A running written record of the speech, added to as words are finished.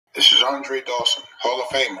Andre Dawson, Hall of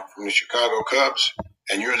Famer from the Chicago Cubs,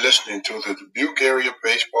 and you're listening to the Dubuque Area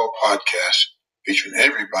Baseball Podcast featuring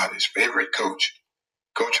everybody's favorite coach,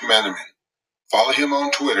 Coach Manaman. Follow him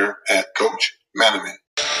on Twitter at Coach Manaman.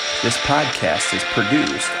 This podcast is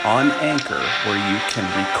produced on Anchor, where you can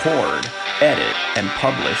record, edit, and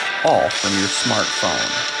publish all from your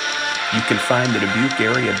smartphone. You can find the Dubuque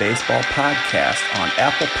Area Baseball Podcast on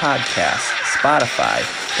Apple Podcasts, Spotify,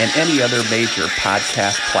 and any other major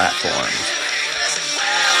podcast platforms.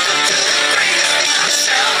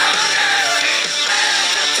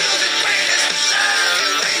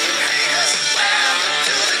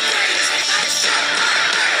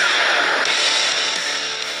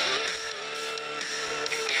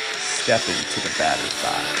 Stepping to the batter's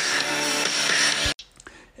box.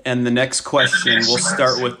 And the next question, we'll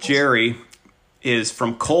start with Jerry, is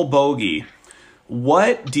from Cole Bogey.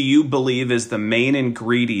 What do you believe is the main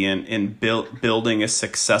ingredient in building a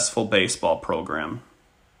successful baseball program?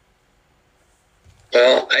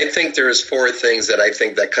 Well, I think there's four things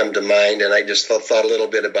that come to mind, and I just thought a little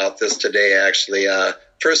bit about this today, actually.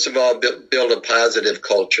 First of all, build a positive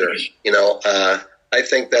culture. I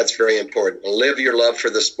think that's very important. Live your love for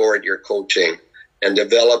the sport you're coaching and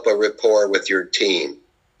develop a rapport with your team.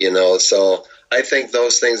 So I think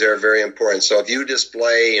those things are very important. So if you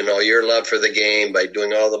display, your love for the game by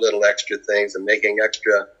doing all the little extra things and making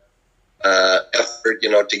extra effort,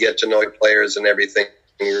 to get to know your players and everything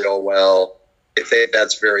real well, I think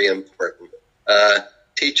that's very important.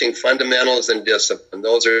 Teaching fundamentals and discipline.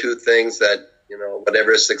 Those are two things that,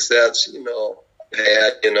 whatever success,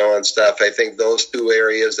 had, and stuff. I think those two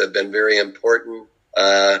areas have been very important.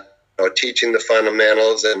 Teaching the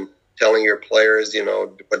fundamentals and telling your players,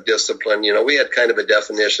 what discipline, we had kind of a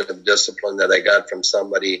definition of discipline that I got from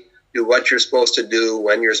somebody. Do what you're supposed to do,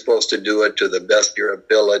 when you're supposed to do it to the best of your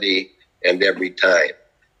ability and every time.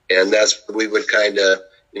 And we would kind of,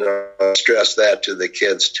 stress that to the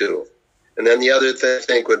kids too. And then the other thing I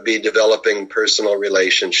think would be developing personal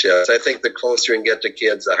relationships. I think the closer you get to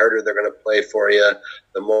kids, the harder they're going to play for you,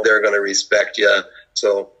 the more they're going to respect you.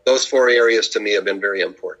 So those four areas to me have been very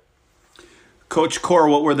important. Coach Core,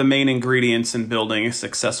 what were the main ingredients in building a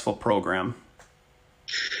successful program?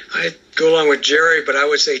 I go along with Jerry, but I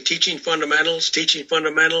would say teaching fundamentals, teaching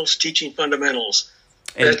fundamentals, teaching fundamentals.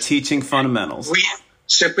 And teaching fundamentals.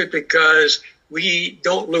 Simply because we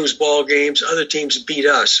don't lose ball games. Other teams beat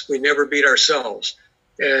us. We never beat ourselves.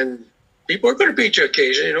 And people are going to beat you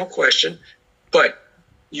occasionally, no question. But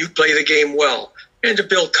you play the game well. And to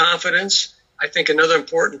build confidence, I think another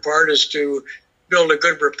important part is to build a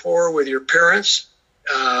good rapport with your parents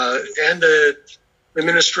and the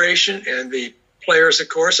administration and the players, of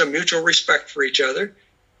course, a mutual respect for each other,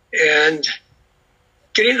 and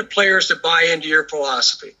getting the players to buy into your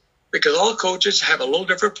philosophy. Because all coaches have a little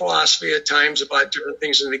different philosophy at times about different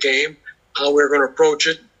things in the game, how we're going to approach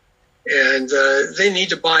it, and they need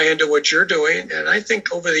to buy into what you're doing. And I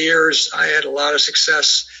think over the years I had a lot of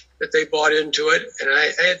success that they bought into it. And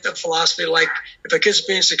I had the philosophy like, if a kid's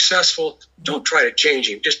being successful, don't try to change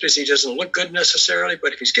him just because he doesn't look good necessarily.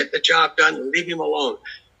 But if he's getting the job done, leave him alone.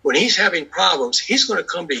 When he's having problems, he's going to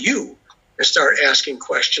come to you and start asking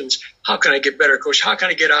questions. How can I get better, coach? How can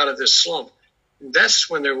I get out of this slump? And that's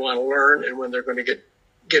when they want to learn and when they're going to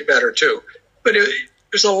get better too. But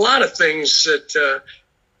there's a lot of things that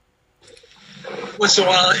once in a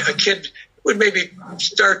while a kid would maybe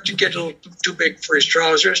start to get a little too big for his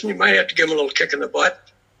trousers, and you might have to give him a little kick in the butt,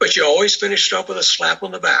 but you always finish it up with a slap on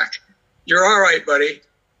the back. You're all right, buddy,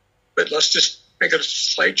 but let's just make a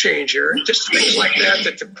slight change here. Just things like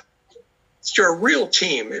that you're a real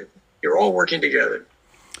team. You're all working together.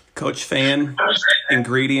 Coach Fan,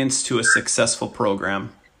 ingredients to a successful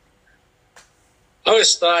program. I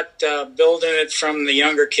always thought building it from the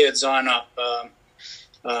younger kids on up.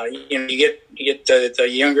 You get the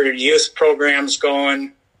younger youth programs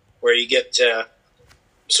going, where you get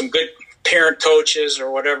some good parent coaches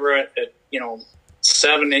or whatever at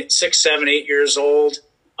 6, 7, 8 years old.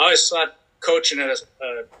 I always thought coaching at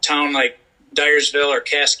a town like Dyersville or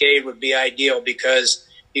Cascade would be ideal, because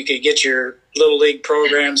you could get your little league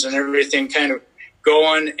programs and everything kind of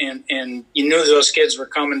going, and you knew those kids were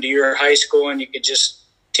coming to your high school, and you could just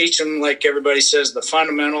teach them, like everybody says, the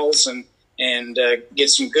fundamentals and get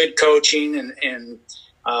some good coaching. And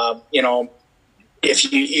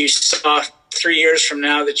if you saw 3 years from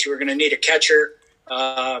now that you were going to need a catcher,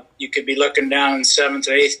 you could be looking down in 7th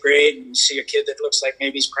or 8th grade and see a kid that looks like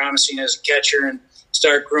maybe he's promising as a catcher, and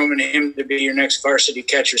start grooming him to be your next varsity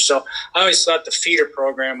catcher. So I always thought the feeder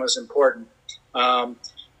program was important. And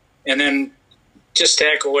then just to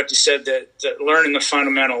echo what you said, that learning the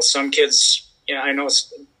fundamentals. Some kids, I know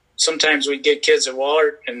sometimes we'd get kids at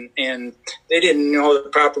Wahlert and they didn't know the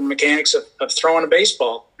proper mechanics of throwing a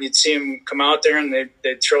baseball. You'd see them come out there and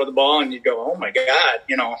they'd throw the ball and you'd go, oh my God,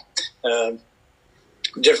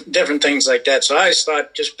 different things like that. So I just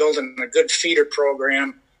thought just building a good feeder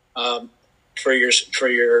program for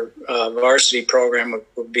your varsity program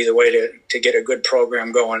would be the way to get a good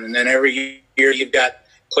program going. And then every year you've got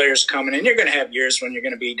players coming in. You're going to have years when you're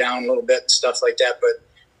going to be down a little bit and stuff like that. But,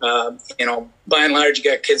 by and large, you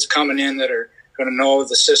got kids coming in that are going to know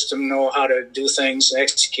the system, know how to do things,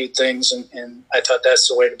 execute things. And I thought that's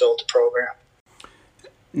the way to build a program.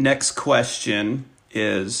 Next question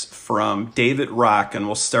is from David Rock, and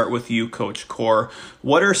we'll start with you, Coach Core.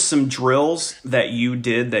 What are some drills that you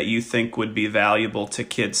did that you think would be valuable to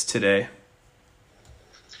kids today?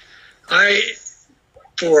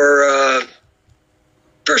 For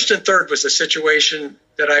first and third was a situation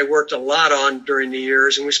that I worked a lot on during the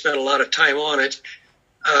years, and we spent a lot of time on it.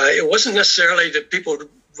 It wasn't necessarily that people would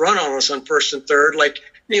run on us on first and third. Like in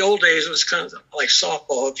the old days, it was kind of like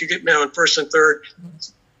softball. If you get men on first and third,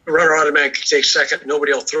 the runner automatically takes second.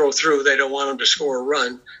 Nobody will throw through. They don't want them to score a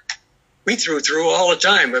run. We threw through all the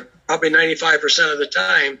time, but probably 95% of the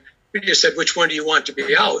time, we just said, which one do you want to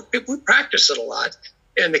be out? We practiced it a lot,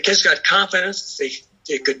 and the kids got confidence.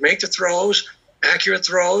 They could make the throws, accurate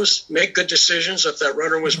throws, make good decisions if that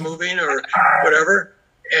runner was moving or whatever.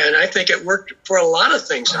 And I think it worked for a lot of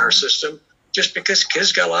things in our system just because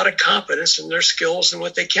kids got a lot of confidence in their skills and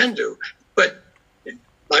what they can do. But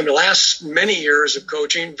my last many years of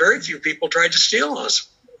coaching, very few people tried to steal us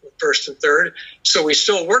first and third. So we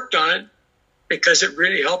still worked on it because it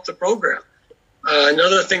really helped the program.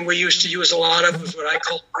 Another thing we used to use a lot of was what I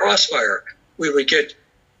call crossfire. We would get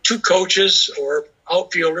two coaches or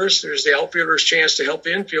outfielders. There's the outfielder's chance to help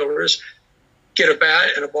the infielders get a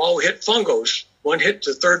bat and a ball hit fungos. One hit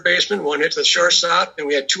to third baseman, one hit to the shortstop, and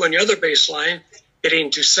we had two on the other baseline hitting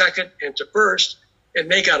to second and to first. And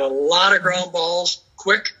they got a lot of ground balls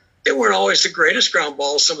quick. They weren't always the greatest ground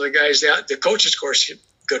balls. Some of the guys, the coaches, of course, hit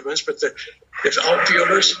good ones, but the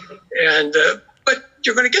outfielders. But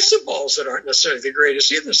you're going to get some balls that aren't necessarily the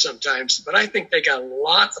greatest either sometimes. But I think they got a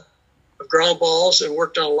lot of ground balls and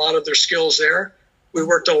worked on a lot of their skills there. We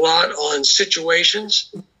worked a lot on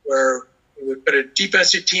situations where we would put a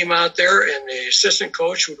defensive team out there and the assistant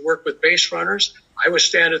coach would work with base runners. I would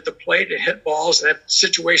stand at the plate and hit balls and have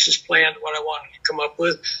situations planned what I wanted to come up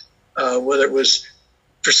with, whether it was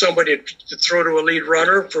for somebody to throw to a lead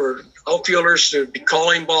runner, for outfielders to be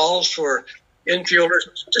calling balls, for infielders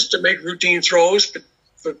just to make routine throws, but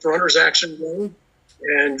for runners action game.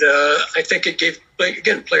 And I think it gave,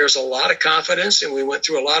 again, players a lot of confidence, and we went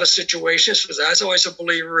through a lot of situations because I was always a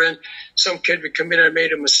believer in some kid would come in and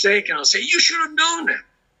made a mistake, and I'll say, you should have known that.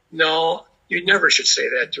 No, you never should say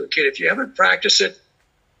that to a kid. If you haven't practiced it,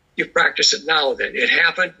 you practice it now then. It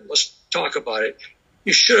happened. Let's talk about it.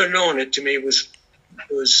 You should have known it, to me, was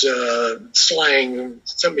slang,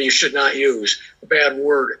 something you should not use, a bad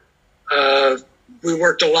word. We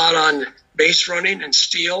worked a lot on base running and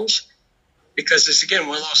steals, because it's, again,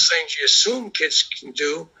 one of those things you assume kids can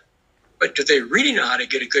do, but do they really know how to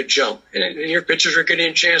get a good jump? And your pitchers are getting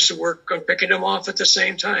a chance to work on picking them off at the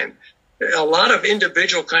same time. A lot of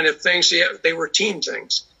individual kind of things, they were team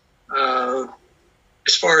things.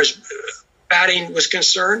 As far as batting was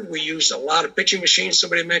concerned, we used a lot of pitching machines,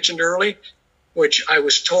 somebody mentioned early, which I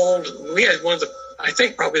was told we had one of the, I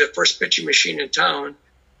think probably the first pitching machine in town.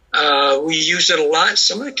 We used it a lot.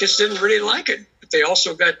 Some of the kids didn't really like it, but they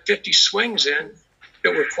also got 50 swings in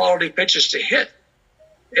that were quality pitches to hit.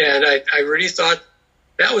 And I really thought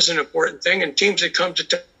that was an important thing. And teams that come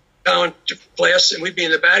to town to play us, and we'd be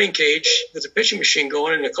in the batting cage with the pitching machine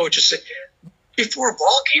going, and the coaches say, before a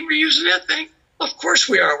ball game, we're using that thing? Of course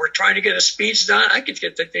we are. We're trying to get a speeds down. I could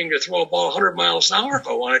get that thing to throw a ball 100 miles an hour if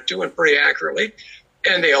I wanted to, and pretty accurately.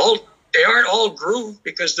 And they aren't all grooved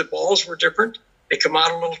because the balls were different. They come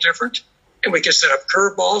out a little different. And we can set up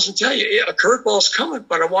curve balls and tell you, a curve ball's coming,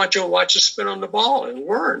 but I want you to watch the spin on the ball and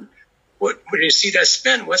learn. When you see that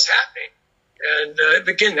spin, what's happening? And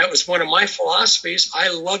again, that was one of my philosophies. I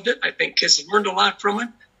loved it. I think kids learned a lot from it.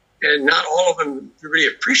 And not all of them really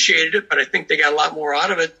appreciated it, but I think they got a lot more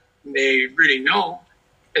out of it than they really know.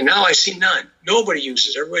 And now I see none. Nobody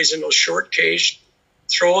uses it. Everybody's in those short cage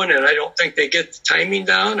throwing, and I don't think they get the timing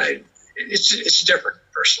down. It's different,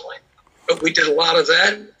 personally. But we did a lot of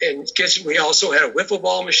that. And kids, we also had a wiffle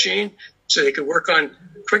ball machine so they could work on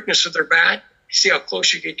quickness with their bat, see how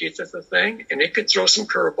close you could get to the thing, and they could throw some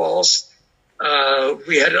curveballs.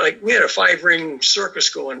 We had a 5-ring circus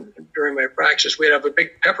going during my practice. We'd have a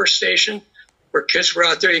big pepper station where kids were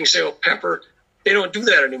out there. You can say, oh, pepper, They don't do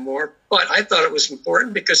that anymore. But I thought it was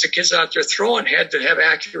important because the kids out there throwing had to have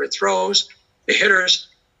accurate throws. The hitters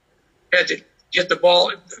had to hit the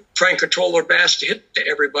ball, try and control their bats to hit to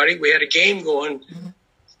everybody. We had a game going,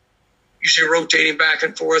 usually rotating back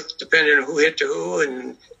and forth depending on who hit to who,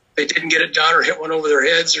 and they didn't get it done or hit one over their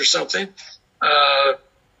heads or something.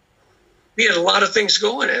 We had a lot of things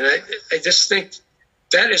going, and I just think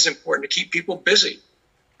that is important to keep people busy.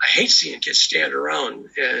 I hate seeing kids stand around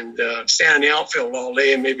and stand in the outfield all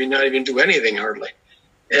day and maybe not even do anything hardly.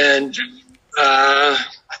 And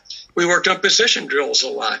we worked on position drills a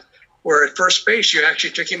lot, where at first base you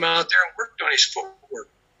actually took him out there and worked on his footwork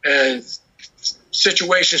and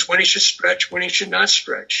situations when he should stretch, when he should not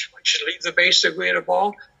stretch, when he should leave the base to go hit a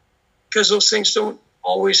ball, because those things don't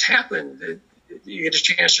always happen. You get a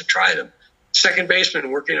chance to try them. Second baseman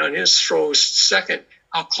working on his throws second,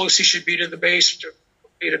 how close he should be to the base to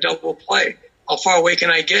make a double play. How far away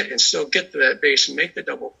can I get and still get to that base and make the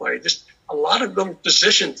double play? Just a lot of little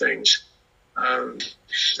position things. And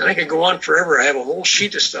I could go on forever. I have a whole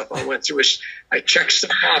sheet of stuff I went through. I checked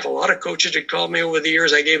stuff off. A lot of coaches had called me over the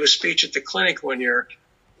years. I gave a speech at the clinic one year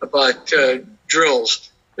about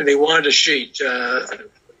drills, and they wanted a sheet.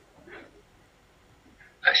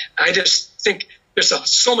 I just think there's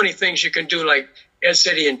so many things you can do. Like Ed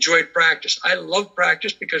said, he enjoyed practice. I love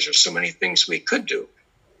practice because there's so many things we could do.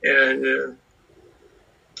 And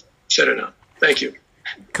said enough. Thank you.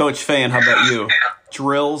 Coach Fan, how about you?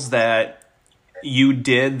 Drills that you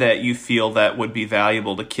did that you feel that would be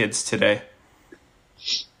valuable to kids today?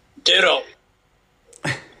 Ditto.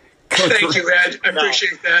 Thank you, Ed. I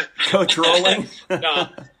appreciate that. Coach Rolling? No.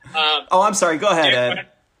 Oh, I'm sorry. Go ahead, Ed.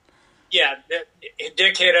 Yeah,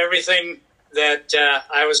 Dick hit everything that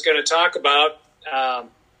I was going to talk about.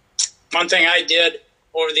 One thing I did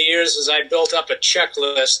over the years is I built up a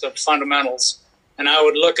checklist of fundamentals, and I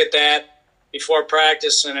would look at that before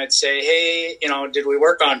practice, and I'd say, hey, did we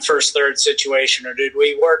work on first, third situation, or did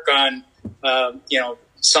we work on,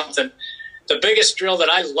 something? The biggest drill that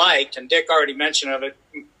I liked, and Dick already mentioned of it,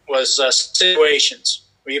 was situations,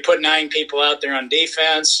 where you put 9 people out there on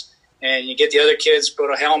defense, and you get the other kids,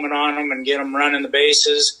 put a helmet on them, and get them running the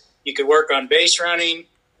bases. You could work on base running.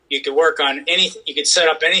 You could work on anything. You could set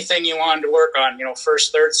up anything you wanted to work on,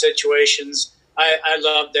 first, third situations. I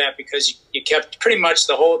loved that because you kept pretty much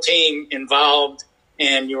the whole team involved,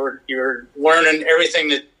 and you're learning everything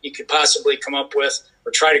that you could possibly come up with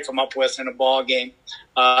or try to come up with in a ball game.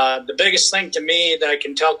 The biggest thing to me that I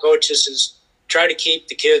can tell coaches is try to keep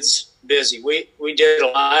the kids busy. We did a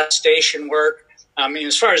lot of station work. I mean,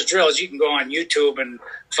 as far as drills, you can go on YouTube and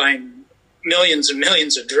find millions and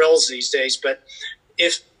millions of drills these days. But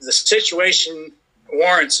if the situation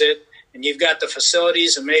warrants it, and you've got the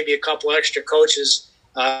facilities and maybe a couple extra coaches,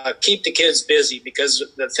 keep the kids busy. Because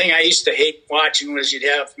the thing I used to hate watching was you'd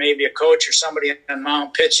have maybe a coach or somebody on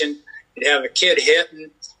mound pitching, you'd have a kid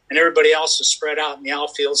hitting, and everybody else is spread out in the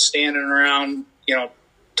outfield standing around,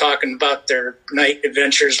 talking about their night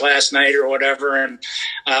adventures last night or whatever. And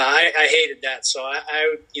I hated that. So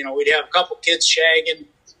we'd have a couple kids shagging,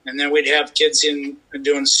 and then we'd have kids in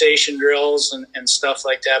doing station drills and stuff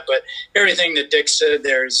like that. But everything that Dick said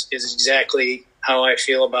there is exactly how I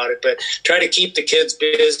feel about it. But try to keep the kids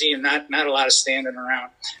busy and not a lot of standing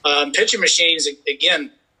around. Pitching machines, again,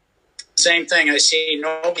 same thing. I see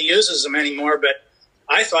nobody uses them anymore, but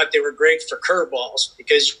I thought they were great for curveballs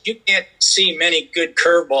because you can't see many good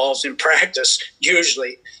curveballs in practice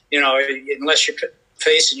usually, unless you're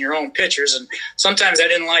facing your own pitchers. And sometimes I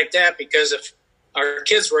didn't like that because if our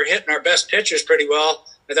kids were hitting our best pitchers pretty well,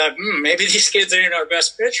 I thought, maybe these kids ain't our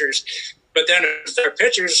best pitchers. But then if our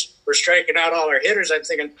pitchers were striking out all our hitters, I'm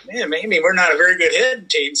thinking, man, maybe we're not a very good hitting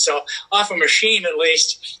team. So off a machine, at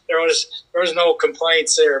least, there was no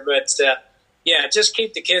complaints there. But, just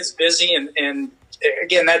keep the kids busy. And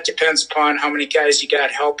again, that depends upon how many guys you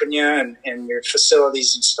got helping you and your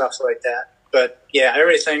facilities and stuff like that. But,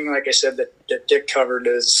 everything, like I said, that Dick covered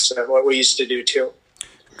is what we used to do too.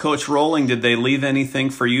 Coach Rolling, did they leave anything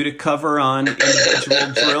for you to cover on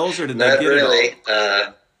individual drills, or did they get really. it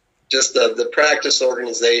all? Just the practice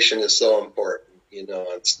organization is so important,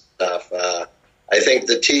 and stuff. I think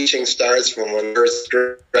the teaching starts from when we're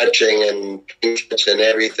stretching and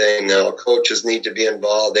everything. Coaches need to be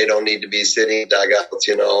involved. They don't need to be sitting in dugouts,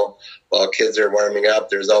 while kids are warming up.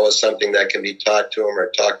 There's always something that can be taught to them or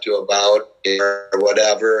talked to about or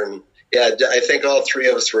whatever. And I think all three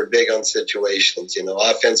of us were big on situations,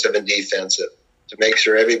 offensive and defensive, to make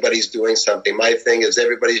sure everybody's doing something. My thing is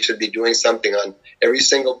everybody should be doing something on every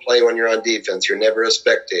single play when you're on defense. You're never a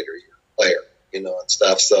spectator, you're a player, and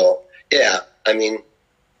stuff. So,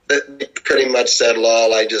 They pretty much said it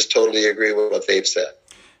all. I just totally agree with what they've said.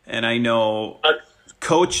 And I know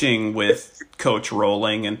coaching with Coach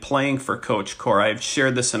Rolling and playing for Coach Core, I've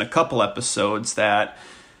shared this in a couple episodes, that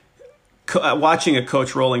watching a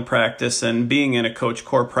Coach Rolling practice and being in a Coach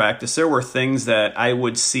Core practice, there were things that I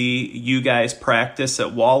would see you guys practice at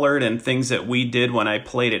Wahlert and things that we did when I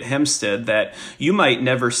played at Hempstead that you might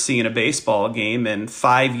never see in a baseball game in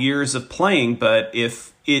 5 years of playing. But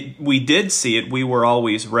if we did see it, we were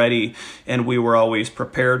always ready and we were always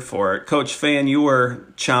prepared for it. Coach Fan, you were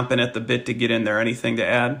chomping at the bit to get in there. Anything to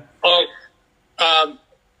add?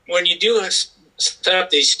 When you do set up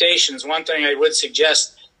these stations, one thing I would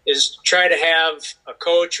suggest is try to have a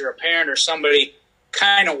coach or a parent or somebody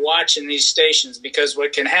kind of watching these stations, because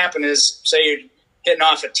what can happen is, say you're hitting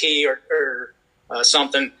off a tee or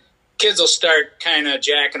something, kids will start kind of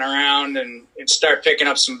jacking around and start picking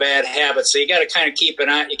up some bad habits. So you got to kind of keep an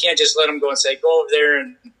eye. You can't just let them go and say, go over there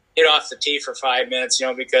and hit off the tee for 5 minutes,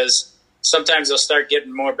 because sometimes they'll start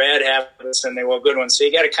getting more bad habits than they will good ones. So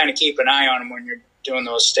you got to kind of keep an eye on them when you're doing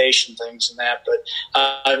those station things and that.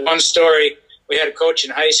 But one story, we had a coach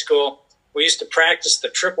in high school. We used to practice the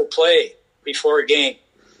triple play before a game.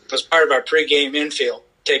 It was part of our pregame infield,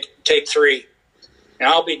 take three. And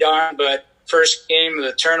I'll be darned, but first game of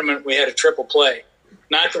the tournament, we had a triple play.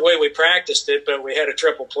 Not the way we practiced it, but we had a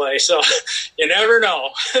triple play. So you never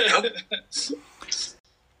know.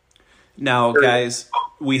 Now, guys,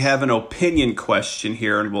 we have an opinion question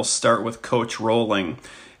here, and we'll start with Coach Rolling.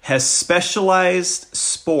 Has specialized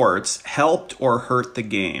sports helped or hurt the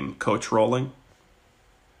game? Coach Rolling?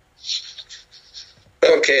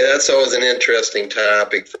 Okay, that's always an interesting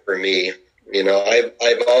topic for me.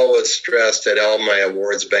 I've always stressed at all my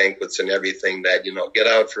awards banquets and everything that, get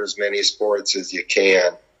out for as many sports as you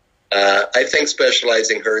can. I think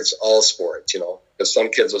specializing hurts all sports, because some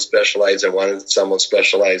kids will specialize in one, some will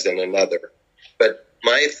specialize in another. But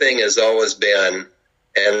my thing has always been,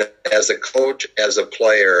 and as a coach, as a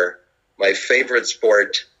player, my favorite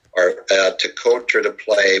sport to coach or to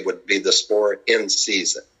play would be the sport in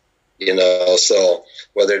season. So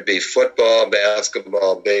whether it be football,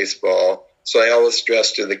 basketball, baseball. So I always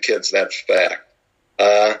stress to the kids that fact.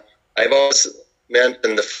 I've always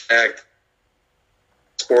mentioned the fact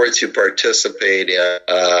sports you participate in,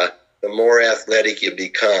 the more athletic you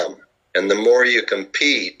become. And the more you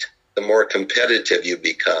compete, the more competitive you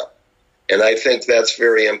become. And I think that's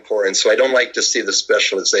very important. So I don't like to see the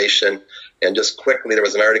specialization. And just quickly, there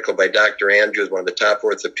was an article by Dr. Andrews, one of the top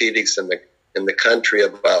orthopedics in the country,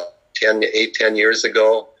 about 10 years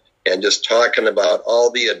ago, and just talking about all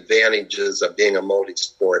the advantages of being a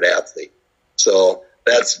multi-sport athlete. So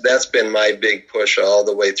that's been my big push all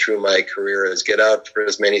the way through my career, is get out for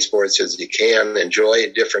as many sports as you can,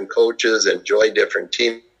 enjoy different coaches, enjoy different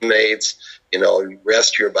teammates,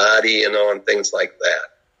 rest your body, and things like that.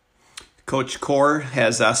 Coach Core,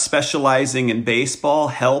 has specializing in baseball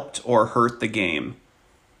helped or hurt the game?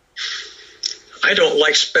 I don't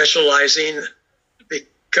like specializing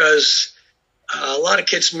because a lot of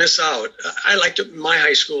kids miss out. I liked it in my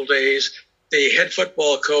high school days. The head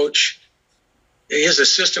football coach, his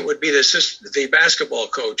assistant would be the basketball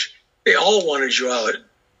coach. They all wanted you out.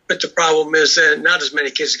 But the problem is that not as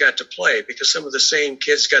many kids got to play, because some of the same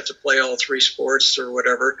kids got to play all three sports or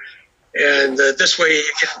whatever. And this way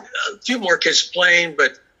you get a few more kids playing,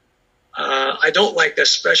 but I don't like that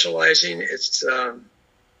specializing. It's and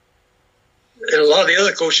a lot of the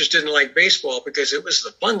other coaches didn't like baseball because it was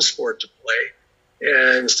the fun sport to play.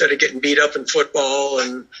 And instead of getting beat up in football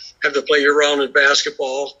and have to play year-round in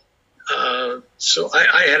basketball. So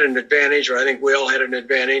I had an advantage, or I think we all had an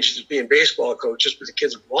advantage as being baseball coaches, but the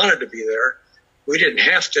kids wanted to be there. We didn't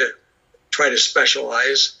have to try to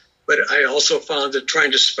specialize. But I also found that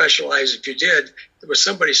trying to specialize, if you did, there was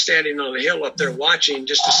somebody standing on the hill up there watching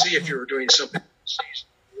just to see if you were doing something.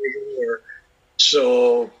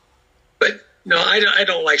 So, but no, I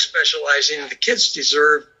don't like specializing. The kids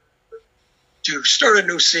deserve to start a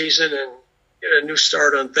new season and get a new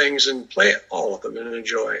start on things and play all of them and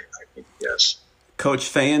enjoy. I think, yes. Coach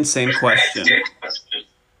Fan, same question.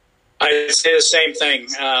 I'd say the same thing.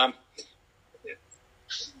 I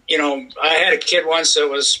had a kid once that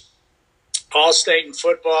was all-state in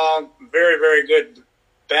football, very, very good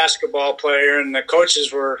basketball player, and the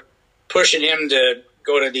coaches were pushing him to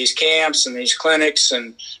go to these camps and these clinics,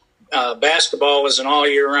 and basketball was an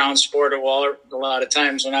all-year-round sport at Wahlert a lot of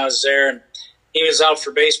times when I was there, and he was out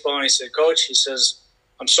for baseball, and he said, Coach, he says,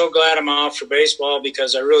 I'm so glad I'm out for baseball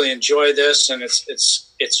because I really enjoy this, and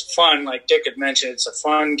it's fun. Like Dick had mentioned, it's a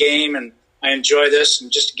fun game, and I enjoy this,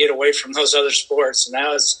 and just to get away from those other sports. And that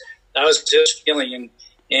was his feeling.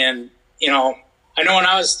 And I know when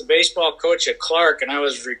I was the baseball coach at Clark and I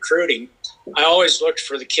was recruiting, I always looked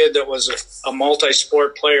for the kid that was a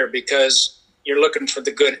multi-sport player, because you're looking for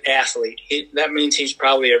the good athlete. That means he's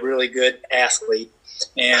probably a really good athlete.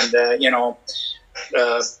 And,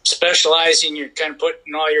 specializing, you're kind of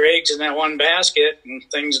putting all your eggs in that one basket and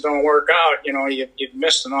things don't work out. You've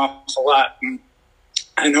missed an awful lot. And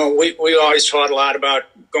I know we always fought a lot about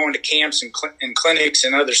going to camps and clinics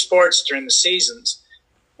and other sports during the seasons.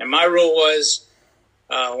 And my rule was,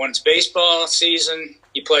 when it's baseball season,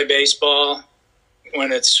 you play baseball.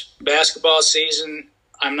 When it's basketball season,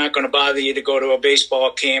 I'm not going to bother you to go to a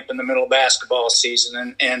baseball camp in the middle of basketball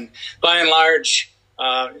season. And by and large,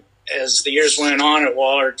 as the years went on at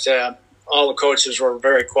Wahlert, all the coaches were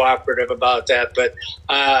very cooperative about that. But,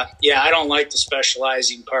 I don't like the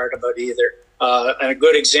specializing part of it either. And a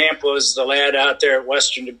good example is the lad out there at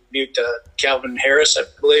Western Dubuque, Calvin Harris, I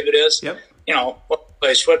believe it is. Yep.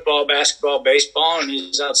 Plays football, basketball, baseball, and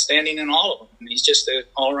he's outstanding in all of them. And he's just an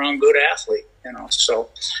all-around good athlete, So,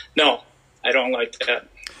 no, I don't like that.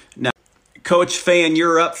 Now, Coach Fan,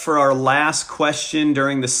 you're up for our last question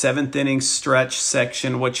during the 7th inning stretch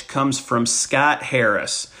section, which comes from Scott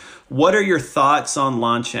Harris. What are your thoughts on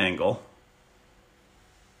launch angle?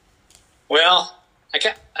 Well, I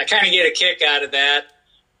kind of get a kick out of that.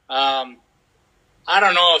 I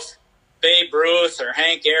don't know if Babe Ruth or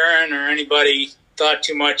Hank Aaron or anybody thought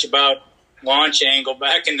too much about launch angle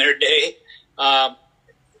back in their day.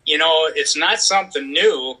 It's not something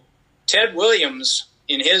new. Ted Williams,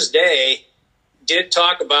 in his day, did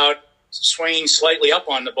talk about swinging slightly up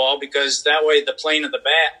on the ball, because that way the plane of the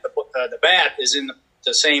bat is in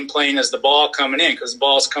the same plane as the ball coming in, because the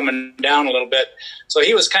ball's coming down a little bit. So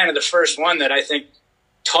he was kind of the first one that I think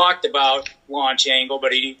talked about launch angle,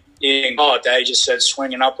 but he didn't call it that. He just said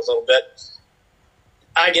swinging up a little bit.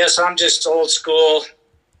 I guess I'm just old school.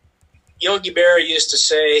 Yogi Berra used to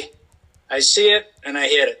say, I see it and I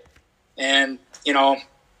hit it. And,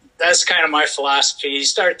 that's kind of my philosophy. You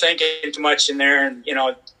start thinking too much in there, and,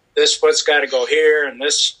 this foot's got to go here and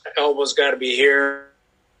this elbow's got to be here.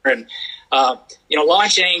 And,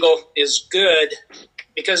 launch angle is good,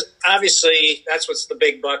 because obviously that's what's the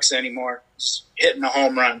big bucks anymore, is hitting a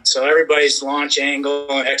home run. So everybody's launch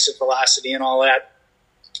angle and exit velocity and all that.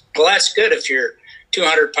 Well, that's good if you're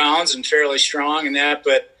 200 pounds and fairly strong and that,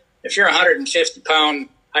 but if you're a 150-pound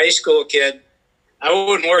high school kid, I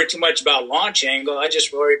wouldn't worry too much about launch angle. I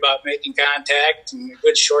just worry about making contact and a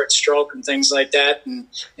good short stroke and things like that. And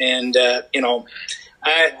I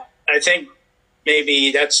think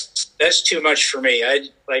maybe that's too much for me.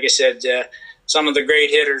 Like I said, some of the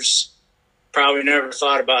great hitters probably never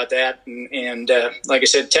thought about that. And like I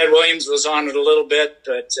said, Ted Williams was on it a little bit,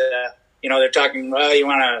 but they're talking, well, you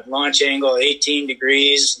want a launch angle 18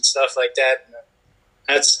 degrees and stuff like that.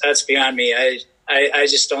 That's beyond me. I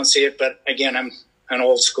just don't see it. But again, I'm an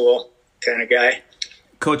old school kind of guy.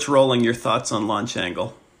 Coach Rolling, your thoughts on launch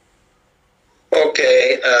angle?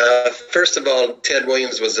 Okay. First of all, Ted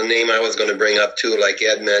Williams was the name I was going to bring up too. Like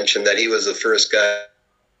Ed mentioned, that he was the first guy,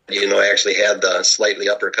 actually had the slightly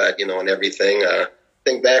uppercut, and everything. I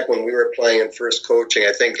think back when we were playing and first coaching,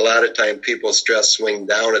 I think a lot of time people stress swing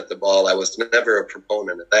down at the ball. I was never a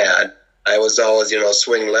proponent of that. I was always,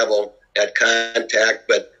 swing level at contact,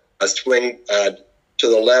 but a swing to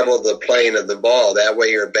the level of the plane of the ball. That way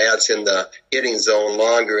your bat's in the hitting zone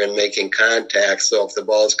longer and making contact. So if the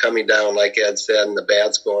ball's coming down, like Ed said, and the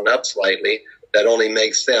bat's going up slightly, that only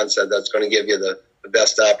makes sense. That's going to give you the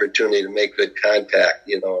best opportunity to make good contact,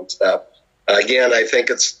 and stuff. Again, I think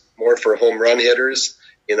it's more for home run hitters,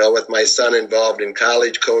 with my son involved in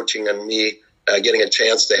college coaching and me getting a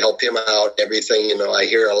chance to help him out, everything, I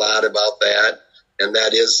hear a lot about that. And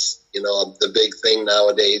that is, the big thing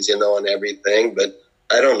nowadays, and everything. But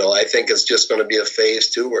I don't know. I think it's just going to be a phase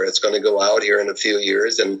too, where it's going to go out here in a few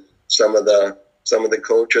years, and some of the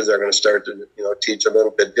coaches are going to start to teach a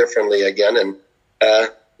little bit differently again. And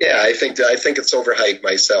I think it's overhyped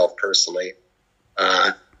myself personally.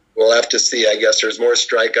 We'll have to see. I guess there's more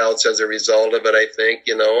strikeouts as a result of it. I think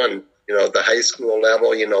at the high school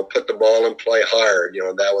level, put the ball and play hard.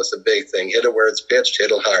 That was a big thing. Hit it where it's pitched.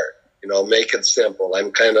 Hit it hard. Make it simple.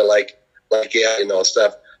 I'm kind of like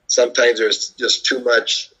stuff. Sometimes there's just too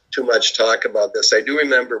much talk about this. I do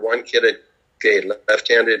remember one kid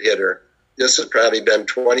left-handed hitter. This has probably been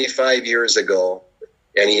 25 years ago,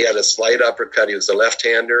 and he had a slight uppercut. He was a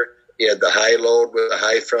left-hander. He had the high load with a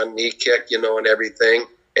high front knee kick, and everything.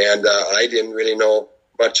 And I didn't really know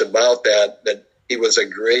much about that, but he was a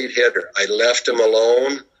great hitter. I left him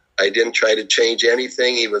alone. I didn't try to change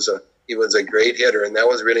anything. He was a great hitter, and that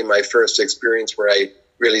was really my first experience where I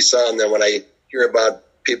really saw him. Then when I hear about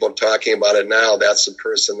people talking about it now, that's the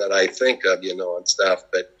person that I think of, and stuff.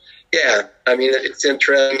 But yeah, I mean, it's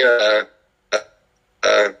interesting.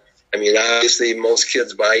 I mean, obviously most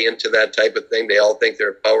kids buy into that type of thing. They all think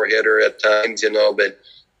they're a power hitter at times, but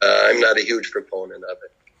I'm not a huge proponent of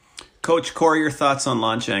it. Coach Corey, your thoughts on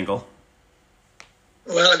launch angle?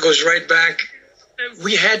 Well, it goes right back.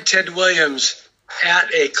 We had Ted Williams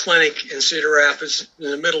at a clinic in Cedar Rapids in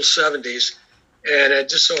the middle 70s, and it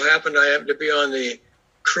just so happened I happened to be on the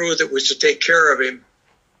crew that was to take care of him.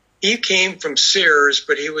 He came from Sears,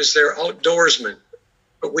 but he was their outdoorsman.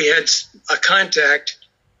 But we had a contact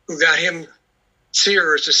who got him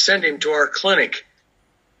Sears to send him to our clinic,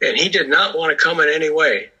 and he did not want to come in any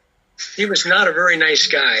way. He was not a very nice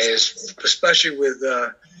guy, especially with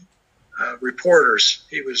reporters.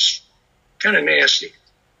 He was kind of nasty.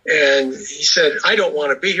 And he said, I don't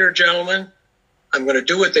want to be here, gentlemen. I'm going to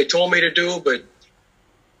do what they told me to do. But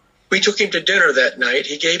we took him to dinner that night.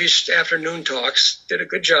 He gave his afternoon talks, did a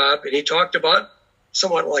good job, and he talked about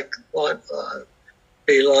somewhat like a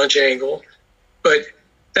launch angle. But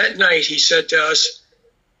that night he said to us,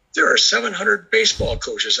 there are 700 baseball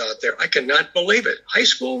coaches out there. I cannot believe it. High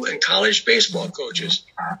school and college baseball coaches.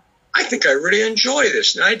 I think I really enjoy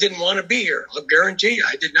this. And I didn't want to be here. I'll guarantee you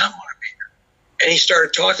I did not want to be here. And he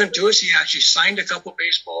started talking to us. He actually signed a couple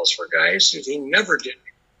baseballs for guys that he never did.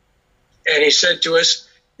 And he said to us,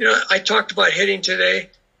 I talked about hitting today,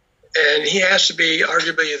 and he has to be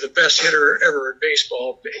arguably the best hitter ever in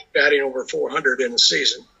baseball, batting over 400 in a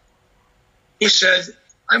season. He said,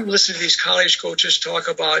 I'm listening to these college coaches talk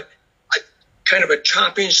about kind of a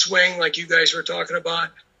chopping swing like you guys were talking about.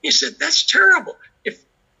 He said, that's terrible.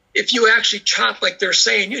 If you actually chop like they're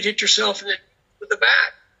saying, you'd hit yourself with the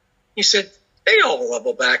bat. He said, they all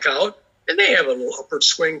level back out, and they have a little upward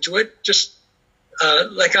swing to it, just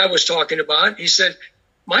like I was talking about. He said,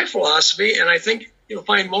 my philosophy, and I think you'll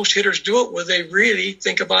find most hitters do it whether they really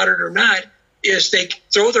think about it or not, is they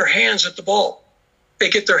throw their hands at the ball. They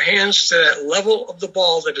get their hands to that level of the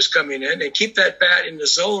ball that is coming in and keep that bat in the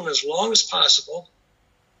zone as long as possible,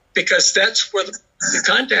 because that's where the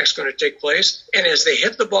contact's going to take place. And as they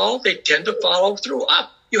hit the ball, they tend to follow through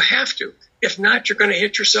up. You have to. If not, you're going to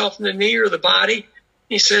hit yourself in the knee or the body.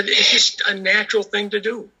 He said it's just a natural thing to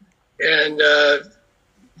do. And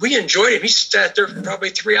we enjoyed it. He sat there for probably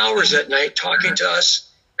 3 hours that night talking to us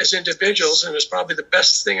as individuals, and it was probably the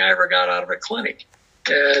best thing I ever got out of a clinic.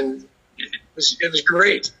 And it was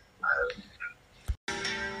great.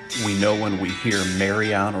 We know when we hear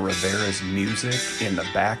Mariano Rivera's music in the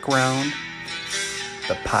background,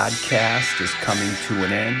 the podcast is coming to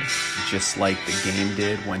an end, just like the game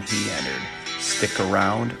did when he entered. Stick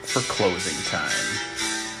around for closing time.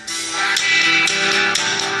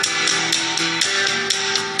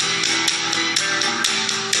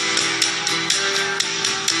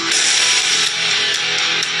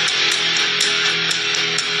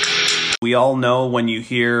 We all know when you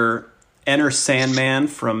hear Enter Sandman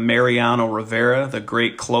from Mariano Rivera, the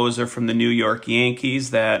great closer from the New York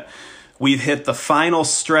Yankees, that we've hit the final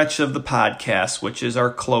stretch of the podcast, which is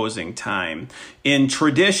our closing time. In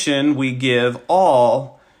tradition, we give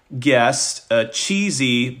all guests a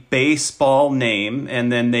cheesy baseball name,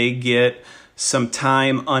 and then they get some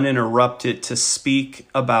time uninterrupted to speak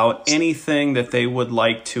about anything that they would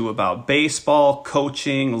like to about baseball,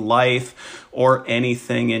 coaching, life, or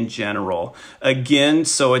anything in general. Again,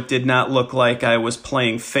 so it did not look like I was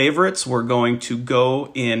playing favorites, we're going to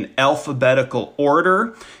go in alphabetical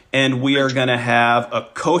order, and we are going to have a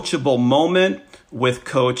coachable moment with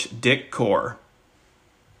Coach Dick Core.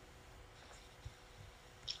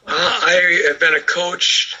 I have been a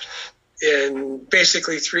coach in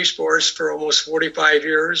basically 3 sports for almost 45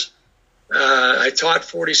 years. I taught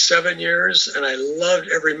 47 years, and I loved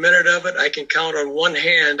every minute of it. I can count on one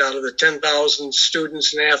hand out of the 10,000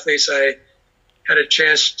 students and athletes I had a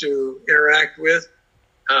chance to interact with.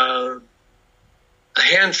 A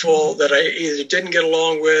handful that I either didn't get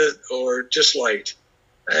along with or disliked.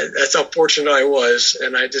 That's how fortunate I was,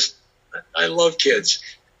 and I love kids.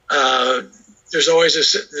 There's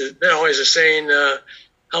been always a saying,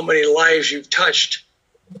 how many lives you've touched.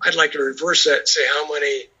 I'd like to reverse that and say how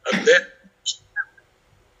many of them.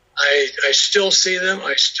 I still see them.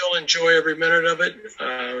 I still enjoy every minute of it.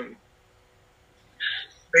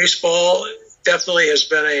 Baseball definitely has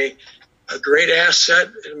been a great asset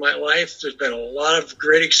in my life. There's been a lot of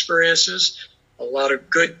great experiences, a lot of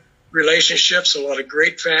good relationships, a lot of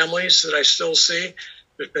great families that I still see.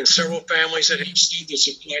 There's been several families that have stayed that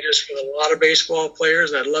supplied us with a lot of baseball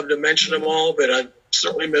players, and I'd love to mention them all, but I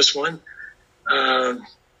certainly miss one.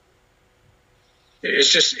 It's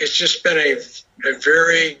just been a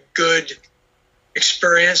very good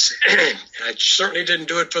experience. I certainly didn't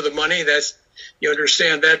do it for the money. You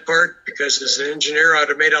understand that part, because as an engineer, I'd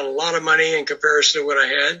have made a lot of money in comparison to what I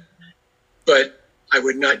had, but I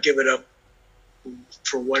would not give it up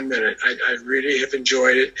for 1 minute. I really have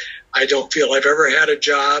enjoyed it. I don't feel I've ever had a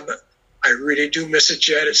job. I really do miss it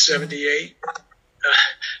yet at 78.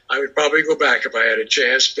 I would probably go back if I had a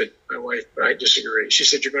chance, but my wife, I disagree. She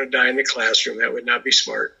said, "You're going to die in the classroom. That would not be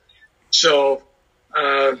smart." So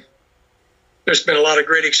there's been a lot of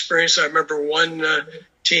great experience. I remember one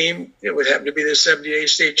team, it would happen to be the 78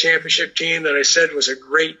 state championship team that I said was a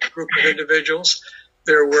great group of individuals.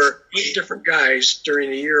 There were 8 different guys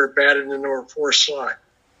during the year batted in the number 4 slot.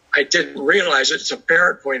 I didn't realize it. Some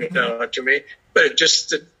parent pointed it out to me, but it just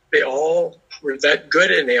that they all were that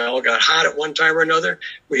good, and they all got hot at one time or another.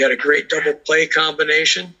 We had a great double play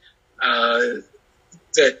combination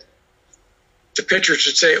that the pitchers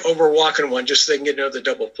would say, overwalking one just so they can get another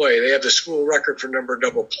double play. They have the school record for number of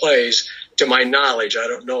double plays, to my knowledge. I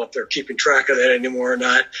don't know if they're keeping track of that anymore or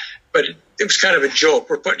not, but it was kind of a joke.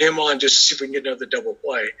 We're putting him on just to see if we can get another double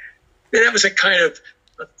play. And that was the kind of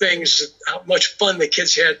things, how much fun the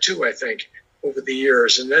kids had too, I think, over the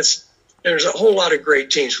years. And there's a whole lot of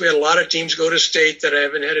great teams. We had a lot of teams go to state that I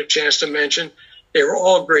haven't had a chance to mention. They were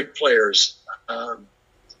all great players.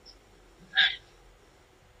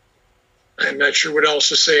 I'm not sure what else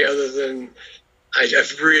to say other than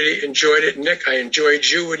I've really enjoyed it. Nick, I enjoyed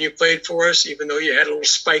you when you played for us, even though you had a little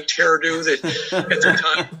spiked hairdo that at the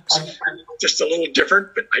time was just a little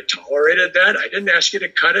different, but I tolerated that. I didn't ask you to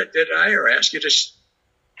cut it, did I? Or ask you to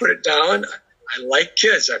put it down? I like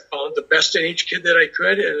kids. I found the best in each kid that I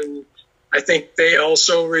could, and I think they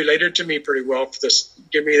also related to me pretty well for this.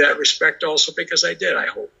 Give me that respect also, because I did, I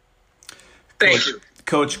hope. Thank you.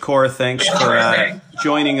 Coach Core, thanks for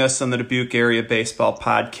joining us on the Dubuque Area Baseball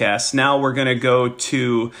Podcast. Now we're going to go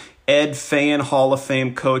to Ed Fan, Hall of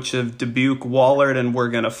Fame coach of Dubuque Wahlert, and we're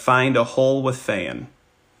going to find a hole with Fan.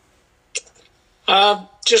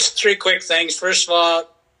 Just 3 quick things. First of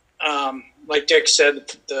all, like Dick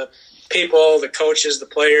said, the people, the coaches, the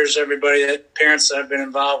players, everybody, the parents that I've been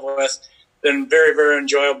involved with, been very, very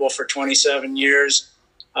enjoyable for 27 years.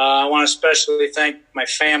 I want to especially thank my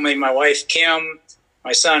family, my wife, Kim,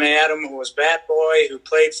 my son, Adam, who was bat boy, who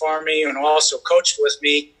played for me and also coached with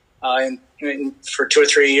me for 2 or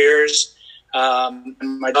 3 years.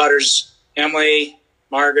 And my daughters, Emily,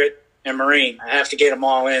 Margaret, and Maureen. I have to get them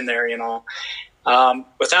all in there, you know.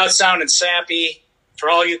 Without sounding sappy, for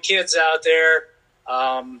all you kids out there,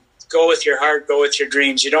 go with your heart, go with your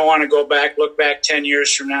dreams. You don't want to go back, look back 10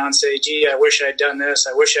 years from now and say, gee, I wish I'd done this.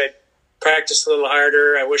 I wish I'd practiced a little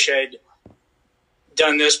harder. I wish I'd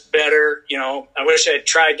done this better. You know, I wish I'd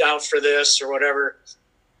tried out for this or whatever.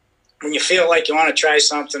 When you feel like you want to try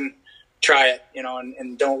something, try it, you know,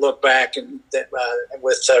 and don't look back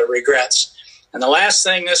with regrets. And the last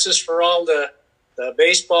thing, this is for all the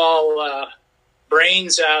baseball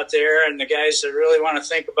brains out there and the guys that really want to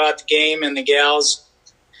think about the game and the gals.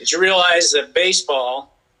 Did you realize that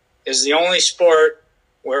baseball is the only sport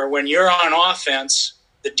where when you're on offense,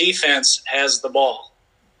 the defense has the ball?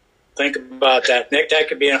 Think about that, Nick. That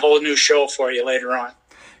could be a whole new show for you later on.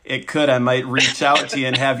 It could. I might reach out to you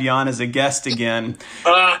and have you on as a guest again.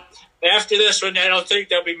 After this one, I don't think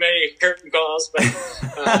there'll be many curtain calls,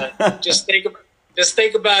 but just think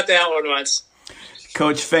about that one once.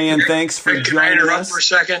 Coach Fan, thanks for joining us. Can I interrupt for a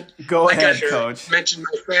second? Go ahead, Coach. I mentioned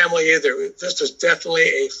my family either. This is definitely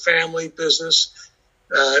a family business.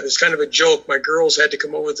 It was kind of a joke. My girls had to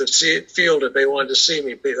come over to the field if they wanted to see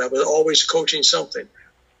me. I was always coaching something.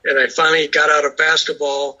 And I finally got out of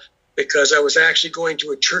basketball because I was actually going to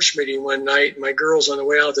a church meeting one night. And my girls on the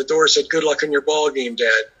way out the door said, "Good luck in your ball game,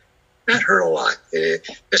 Dad." That hurt a lot.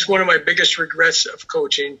 That's one of my biggest regrets of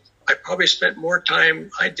coaching. I probably spent more time.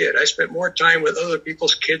 I spent more time with other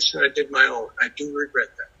people's kids than I did my own. I do regret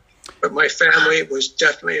that. But my family was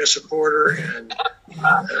definitely a supporter, and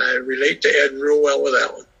I relate to Ed real well with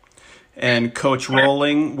that one. And Coach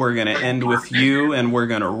Rolling, we're going to end with you, and we're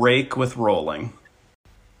going to rake with Rolling.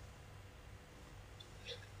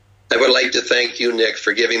 I would like to thank you, Nick,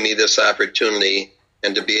 for giving me this opportunity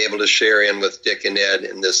and to be able to share in with Dick and Ed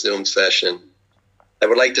in this Zoom session. I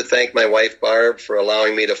would like to thank my wife, Barb, for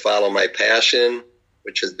allowing me to follow my passion,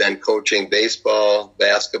 which has been coaching baseball,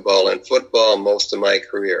 basketball, and football most of my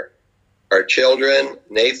career. Our children,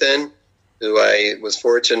 Nathan, who I was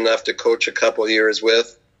fortunate enough to coach a couple years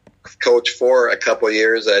with, coach for a couple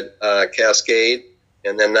years at Cascade,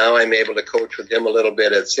 and then now I'm able to coach with him a little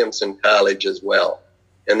bit at Simpson College as well.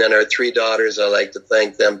 And then our 3 daughters, I'd like to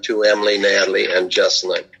thank them too, Emily, Natalie, and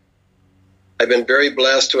Jesselyn. I've been very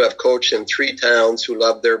blessed to have coached in 3 towns who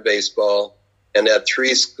love their baseball and at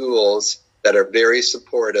 3 schools that are very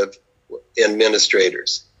supportive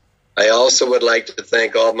administrators. I also would like to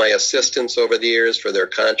thank all my assistants over the years for their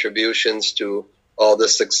contributions to all the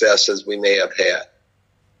successes we may have had.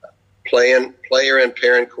 Player and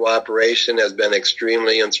parent cooperation has been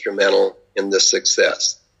extremely instrumental in this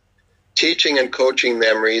success. Teaching and coaching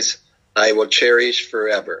memories I will cherish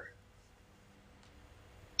forever.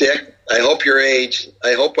 Dick, I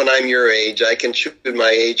hope when I'm your age, I can shoot my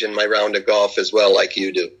age in my round of golf as well like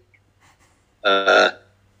you do.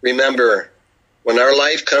 Remember, when our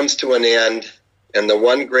life comes to an end and the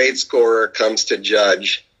one great scorer comes to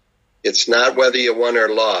judge, it's not whether you won or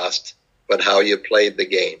lost, but how you played the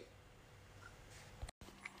game.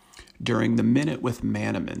 During the Minute with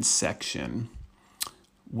Manaman section,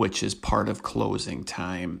 which is part of closing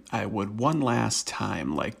time, I would one last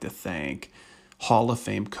time like to thank Hall of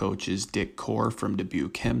Fame coaches Dick Core from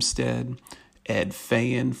Dubuque Hempstead, Ed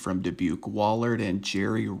Fayen from Dubuque Wahlert, and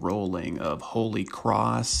Jerry Rolling of Holy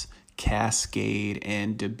Cross, Cascade,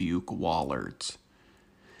 and Dubuque Wahlert.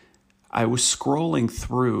 I was scrolling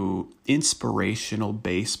through inspirational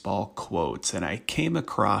baseball quotes, and I came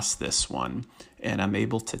across this one, and I'm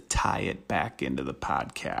able to tie it back into the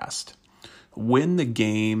podcast. Win the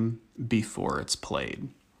game before it's played.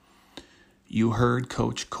 You heard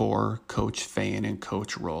Coach Core, Coach Fayen, and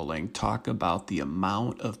Coach Rolling talk about the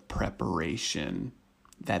amount of preparation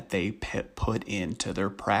that they put into their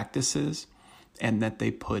practices and that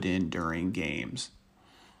they put in during games.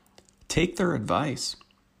 Take their advice,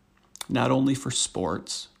 not only for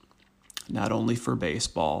sports, not only for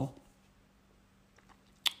baseball.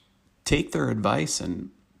 Take their advice and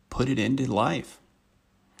put it into life.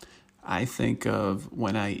 I think of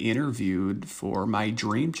when I interviewed for my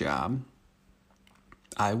dream job,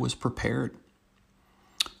 I was prepared.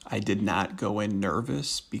 I did not go in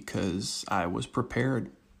nervous because I was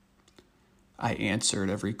prepared. I answered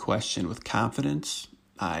every question with confidence.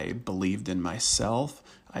 I believed in myself.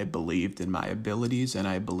 I believed in my abilities, and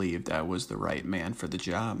I believed I was the right man for the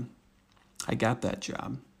job. I got that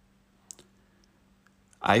job.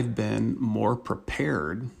 I've been more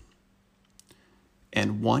prepared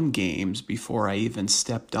and won games before I even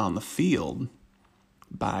stepped on the field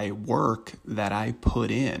by work that I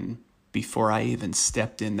put in before I even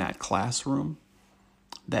stepped in that classroom,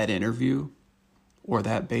 that interview, or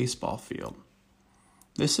that baseball field.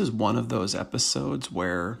 This is one of those episodes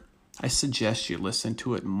where I suggest you listen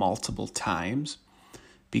to it multiple times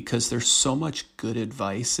because there's so much good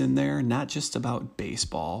advice in there, not just about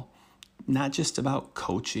baseball, not just about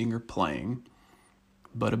coaching or playing,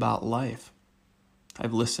 but about life.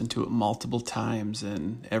 I've listened to it multiple times,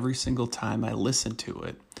 and every single time I listen to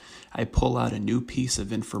it, I pull out a new piece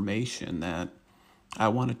of information that I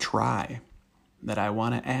want to try, that I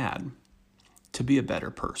want to add to be a better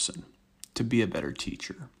person, to be a better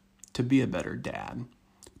teacher, to be a better dad,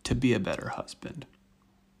 to be a better husband.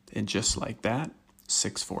 And just like that,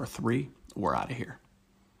 643, we're out of here.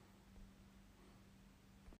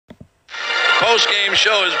 Post-game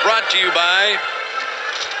show is brought to you by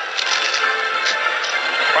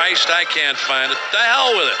Christ, I can't find it. The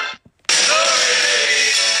hell with it.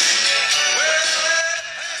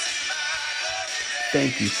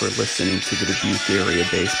 Thank you for listening to the Dubuque Area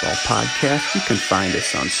Baseball Podcast. You can find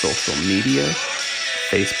us on social media,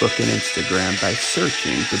 Facebook and Instagram by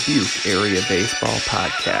searching Dubuque Area Baseball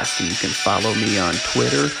Podcast. And you can follow me on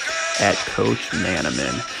Twitter at Coach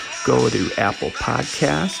Manaman. Go to Apple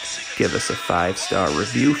Podcasts, give us a 5-star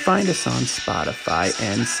review, find us on Spotify,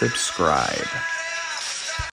 and subscribe.